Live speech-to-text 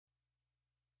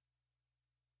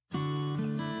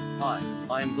Hi,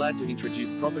 I am glad to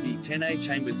introduce property 10A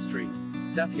Chambers Street,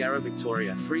 South Yarra,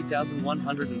 Victoria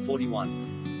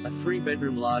 3141. A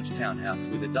 3-bedroom large townhouse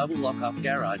with a double lock-up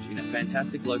garage in a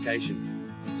fantastic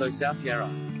location. So South Yarra.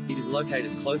 It is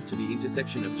located close to the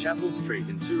intersection of Chapel Street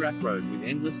and Toorak Road with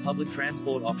endless public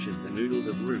transport options and oodles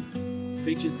of room.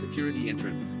 Features security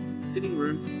entrance, sitting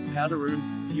room, powder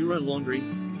room, bureau laundry,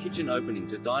 kitchen opening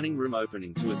to dining room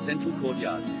opening to a central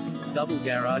courtyard. Double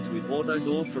garage with auto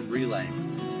door from rear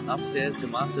lane. Upstairs to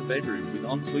master bedroom with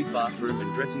ensuite bathroom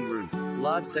and dressing room.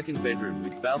 Large second bedroom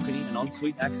with balcony and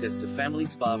ensuite access to family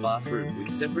spa bathroom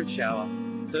with separate shower.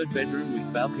 Third bedroom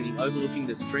with balcony overlooking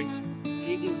the street.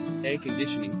 Heating, air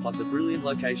conditioning plus a brilliant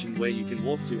location where you can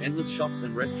walk to endless shops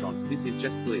and restaurants. This is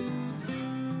just bliss.